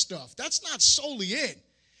forget stuff. That's not solely it.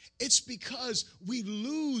 It's because we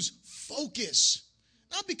lose focus.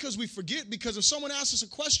 Not because we forget, because if someone asks us a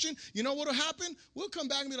question, you know what will happen? We'll come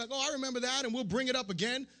back and be like, oh, I remember that, and we'll bring it up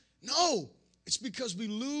again. No, it's because we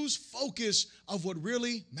lose focus of what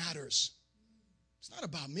really matters. It's not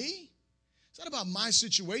about me. It's not about my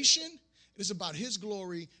situation. It is about his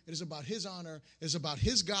glory. It is about his honor. It is about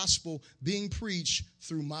his gospel being preached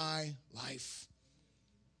through my life.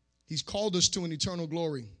 He's called us to an eternal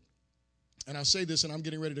glory. And I'll say this, and I'm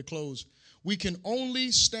getting ready to close. We can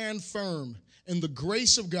only stand firm in the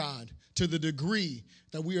grace of God to the degree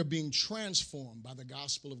that we are being transformed by the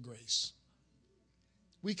gospel of grace.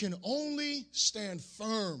 We can only stand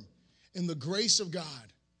firm in the grace of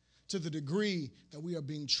God to the degree that we are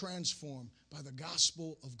being transformed by the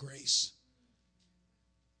gospel of grace.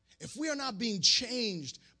 If we are not being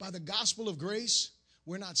changed by the gospel of grace,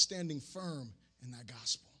 we're not standing firm in that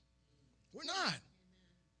gospel. We're not.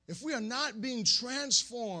 If we are not being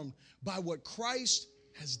transformed by what Christ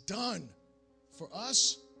has done for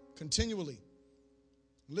us continually.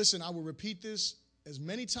 Listen, I will repeat this as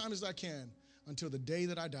many times as I can until the day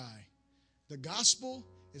that I die. The gospel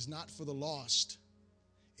is not for the lost.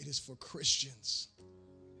 It is for Christians.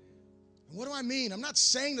 And what do I mean? I'm not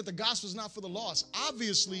saying that the gospel is not for the lost.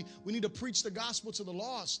 Obviously, we need to preach the gospel to the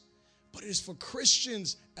lost. but it is for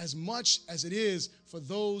Christians as much as it is for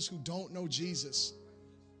those who don't know Jesus.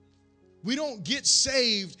 We don't get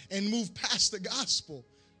saved and move past the gospel.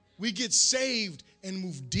 We get saved and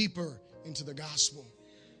move deeper into the gospel.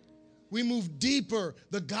 We move deeper.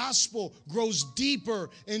 The gospel grows deeper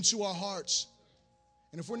into our hearts.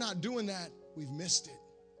 And if we're not doing that, we've missed it.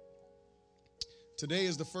 Today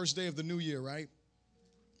is the first day of the new year, right?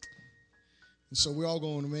 And so we're all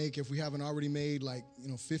going to make, if we haven't already made,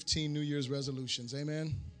 15 New Year's resolutions.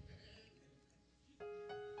 Amen?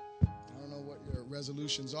 I don't know what your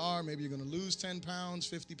resolutions are. Maybe you're going to lose 10 pounds,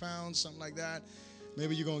 50 pounds, something like that.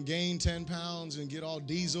 Maybe you're going to gain 10 pounds and get all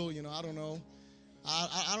diesel. I don't know.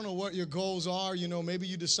 I don't know what your goals are. Maybe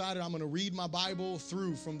you decided I'm going to read my Bible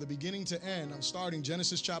through from the beginning to end. I'm starting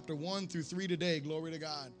Genesis chapter 1 through 3 today. Glory to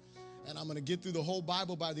God. And I'm going to get through the whole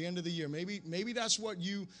Bible by the end of the year. Maybe that's what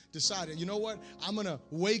you decided. You know what? I'm going to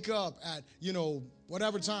wake up at,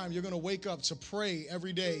 whatever time you're going to wake up to pray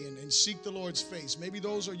every day and seek the Lord's face. Maybe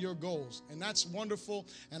those are your goals. And that's wonderful.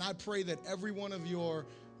 And I pray that every one of your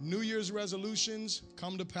New Year's resolutions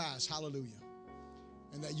come to pass. Hallelujah.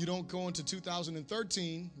 And that you don't go into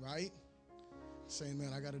 2013, right, saying,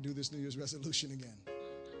 man, I got to do this New Year's resolution again.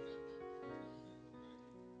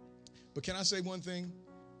 But can I say one thing?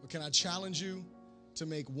 Or can I challenge you to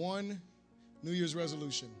make one New Year's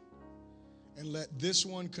resolution and let this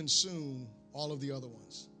one consume all of the other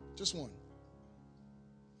ones? Just one.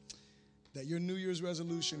 That your New Year's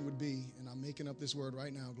resolution would be, and I'm making up this word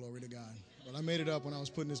right now, glory to God. But I made it up when I was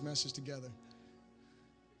putting this message together.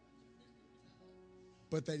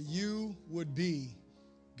 But that you would be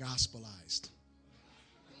gospelized.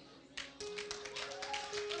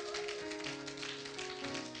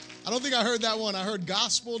 I don't think I heard that one. I heard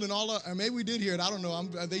gospeled and or maybe we did hear it. I don't know.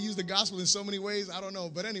 They use the gospel in so many ways. I don't know.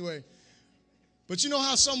 But anyway. But you know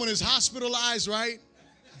how someone is hospitalized, right?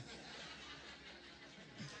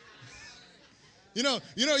 You know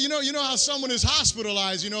how someone is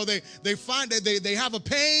hospitalized. They find that they have a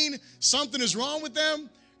pain, something is wrong with them,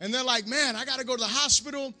 and they're like, man, I got to go to the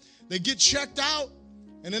hospital. They get checked out,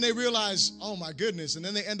 and then they realize, oh my goodness, and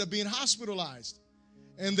then they end up being hospitalized.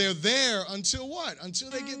 And they're there until what?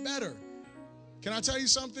 Until they get better. Can I tell you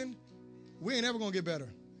something? We ain't ever going to get better.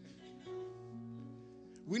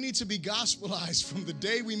 We need to be gospelized from the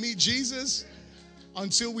day we meet Jesus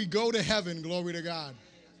until we go to heaven, glory to God.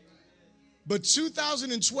 But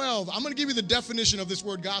 2012, I'm going to give you the definition of this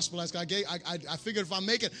word gospelized. I figured if I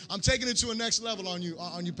make it, I'm taking it to a next level on you,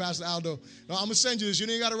 Pastor Aldo. No, I'm going to send you this. You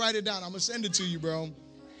ain't got to write it down. I'm going to send it to you, bro.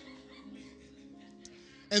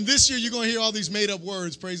 And this year, you're going to hear all these made-up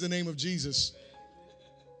words. Praise the name of Jesus.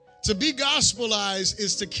 To be gospelized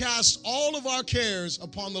is to cast all of our cares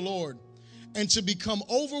upon the Lord and to become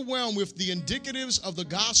overwhelmed with the indicatives of the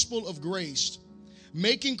gospel of grace,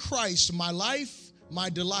 making Christ my life, my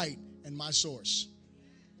delight, and my source.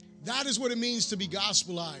 That is what it means to be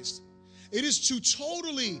gospelized. It is to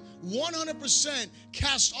totally, 100%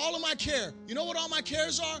 cast all of my care. You know what all my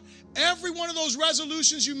cares are? Every one of those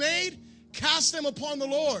resolutions you made, cast them upon the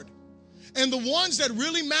Lord. And the ones that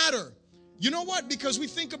really matter, you know what? Because we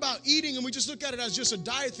think about eating and we just look at it as just a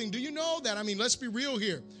diet thing. Do you know that? I mean, let's be real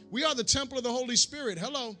here. We are the temple of the Holy Spirit.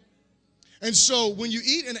 Hello. And so when you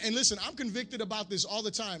eat, and listen, I'm convicted about this all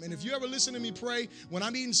the time. And if you ever listen to me pray, when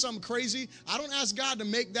I'm eating something crazy, I don't ask God to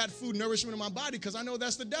make that food nourishment in my body because I know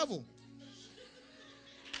that's the devil.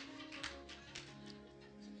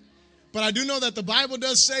 But I do know that the Bible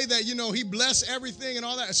does say that, he blessed everything and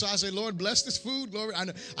all that. So I say, Lord, bless this food. Lord,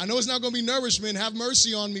 I know it's not going to be nourishment. Have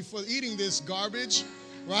mercy on me for eating this garbage,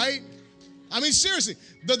 right? I mean, seriously,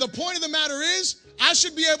 the point of the matter is I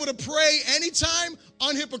should be able to pray anytime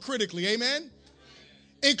unhypocritically, amen?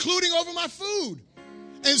 Including over my food.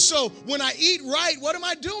 And so when I eat right, what am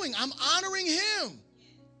I doing? I'm honoring him.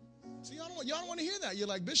 See, y'all don't want to hear that. You're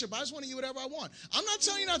like, Bishop, I just want to eat whatever I want. I'm not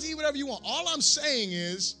telling you not to eat whatever you want. All I'm saying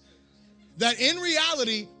is that in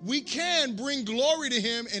reality, we can bring glory to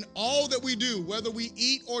him in all that we do, whether we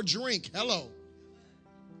eat or drink. Hello.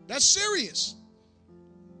 That's serious.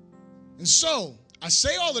 And so I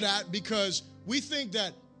say all of that because we think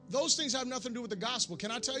that those things have nothing to do with the gospel.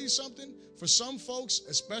 Can I tell you something? For some folks,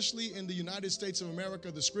 especially in the United States of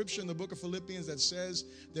America, the scripture in the book of Philippians that says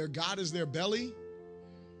their God is their belly.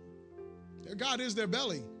 Their God is their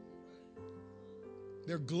belly.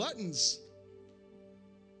 They're gluttons.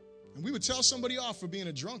 And we would tell somebody off for being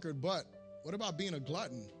a drunkard, but what about being a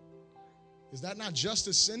glutton? Is that not just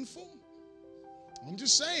as sinful? I'm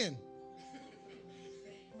just saying.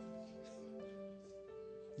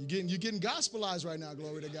 You're getting gospelized right now,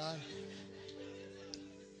 glory to God.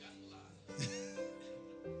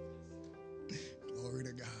 Glory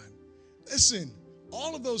to God. Listen,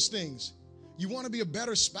 all of those things. You want to be a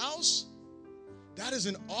better spouse? That is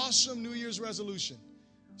an awesome New Year's resolution.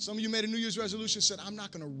 Some of you made a New Year's resolution, said, I'm not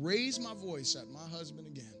going to raise my voice at my husband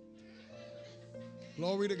again.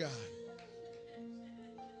 Glory to God.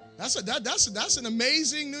 That's an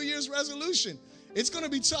amazing New Year's resolution. It's going to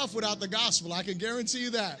be tough without the gospel. I can guarantee you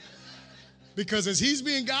that. Because as he's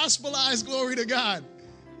being gospelized, glory to God,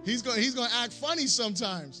 he's going to act funny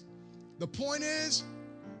sometimes. The point is,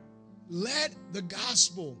 let the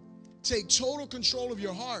gospel take total control of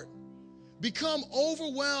your heart. Become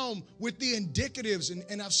overwhelmed with the indicatives.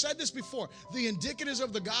 And I've said this before, the indicatives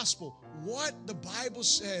of the gospel. What the Bible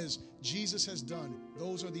says Jesus has done,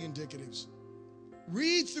 those are the indicatives.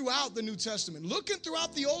 Read throughout the New Testament, looking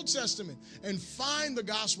throughout the Old Testament, and find the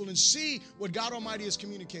gospel and see what God Almighty is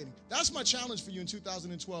communicating. That's my challenge for you in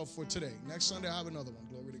 2012 for today. Next Sunday, I have another one.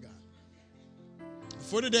 Glory to God.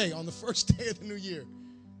 For today, on the first day of the new year,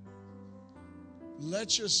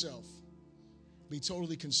 let yourself be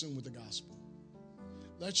totally consumed with the gospel.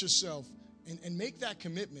 Let yourself, and make that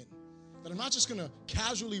commitment that I'm not just going to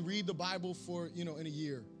casually read the Bible for, in a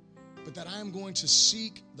year, but that I am going to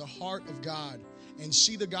seek the heart of God and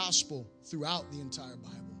see the gospel throughout the entire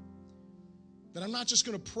Bible. That I'm not just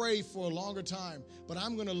going to pray for a longer time, but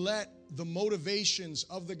I'm going to let the motivations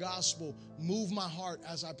of the gospel move my heart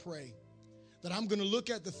as I pray. That I'm going to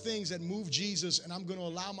look at the things that move Jesus and I'm going to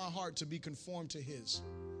allow my heart to be conformed to his.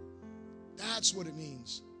 That's what it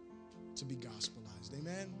means to be gospelized.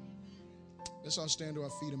 Amen? Let's all stand to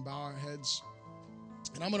our feet and bow our heads.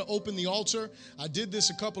 And I'm going to open the altar. I did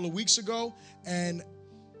this a couple of weeks ago, and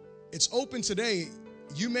it's open today.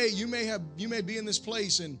 You may be in this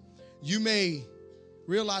place, and you may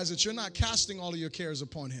realize that you're not casting all of your cares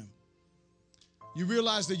upon him. You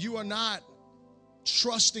realize that you are not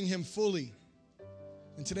trusting him fully.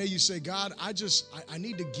 And today you say, God, I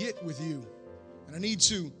need to get with you, and I need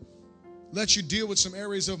to let you deal with some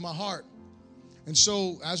areas of my heart. And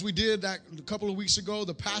so as we did that a couple of weeks ago,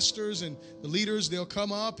 the pastors and the leaders, they'll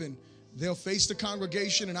come up and they'll face the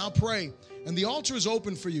congregation, and I'll pray. And the altar is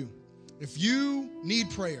open for you. If you need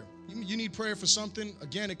prayer, you need prayer for something.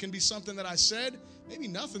 Again, it can be something that I said, maybe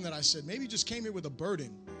nothing that I said. Maybe you just came here with a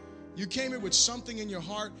burden. You came here with something in your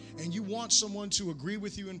heart, and you want someone to agree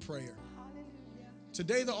with you in prayer.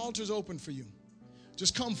 Today, the altar is open for you.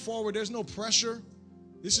 Just come forward. There's no pressure.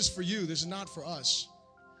 This is for you. This is not for us.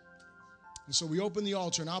 And so we open the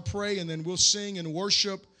altar, and I'll pray, and then we'll sing and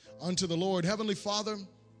worship unto the Lord. Heavenly Father,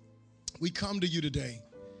 we come to you today.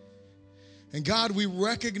 And God, we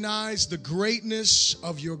recognize the greatness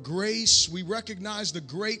of your grace. We recognize the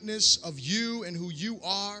greatness of you and who you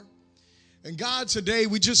are. And God, today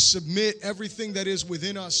we just submit everything that is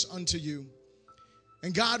within us unto you.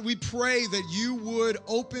 And God, we pray that you would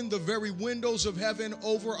open the very windows of heaven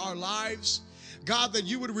over our lives. God, that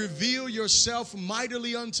you would reveal yourself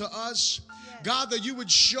mightily unto us. God, that you would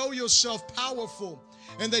show yourself powerful,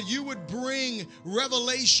 and that you would bring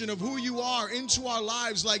revelation of who you are into our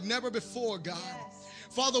lives like never before, God.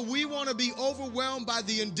 Father, we want to be overwhelmed by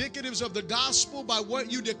the indicatives of the gospel, by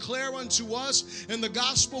what you declare unto us in the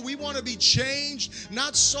gospel. We want to be changed,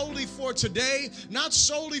 not solely for today, not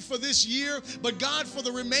solely for this year, but God, for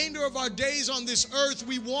the remainder of our days on this earth.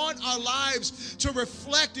 We want our lives to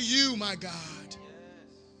reflect you, my God.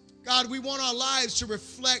 God, we want our lives to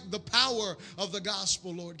reflect the power of the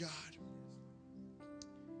gospel, Lord God.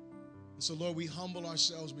 And so, Lord, we humble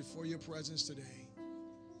ourselves before your presence today.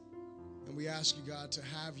 And we ask you, God, to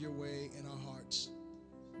have your way in our hearts.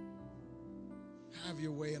 Have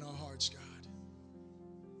your way in our hearts, God.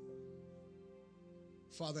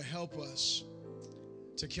 Father, help us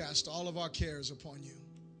to cast all of our cares upon you.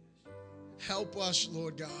 Help us,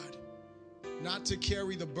 Lord God, not to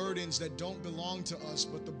carry the burdens that don't belong to us,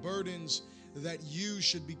 but the burdens that you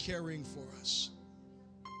should be carrying for us.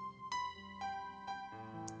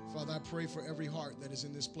 Father, I pray for every heart that is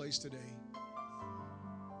in this place today.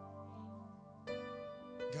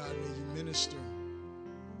 God, may you minister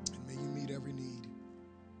and may you meet every need.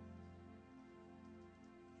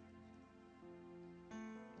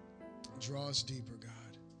 Draw us deeper,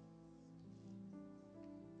 God.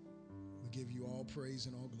 We give you all praise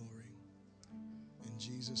and all glory. In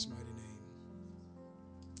Jesus' mighty name.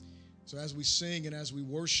 So as we sing and as we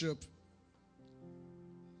worship,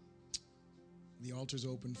 the altar's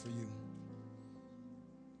open for you.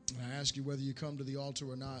 And I ask you whether you come to the altar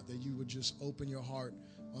or not, that you would just open your heart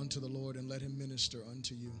unto the Lord and let him minister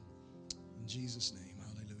unto you. In Jesus' name.